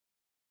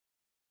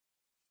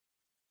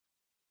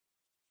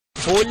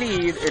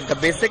Holi, the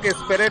basic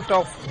spirit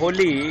of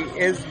Holi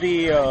is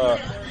the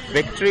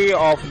victory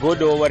of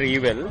good over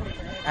evil,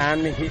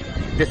 and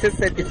this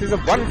is a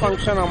one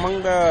function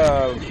among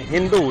the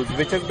Hindus,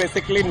 which is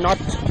basically not.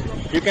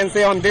 You can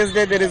say on this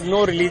day there is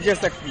no religious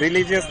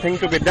thing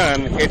to be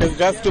done. It is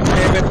just to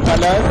play with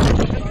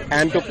colors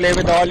and to play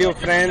with all your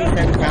friends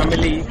and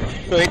family.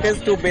 So it is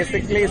to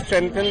basically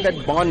strengthen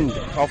that bond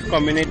of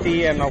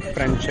community and of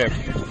friendship.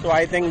 So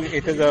I think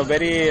it is a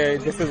very,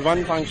 this is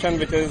one function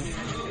which is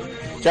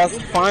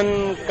just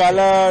fun,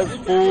 colors,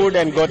 food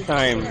and good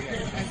time.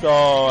 So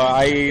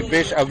I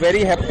wish a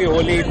very happy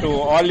Holi to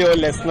all your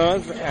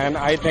listeners, and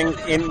I think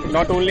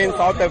not only in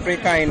South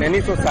Africa, in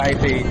any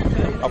society,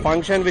 a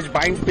function which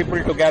binds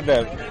people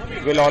together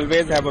will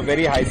always have a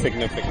very high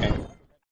significance.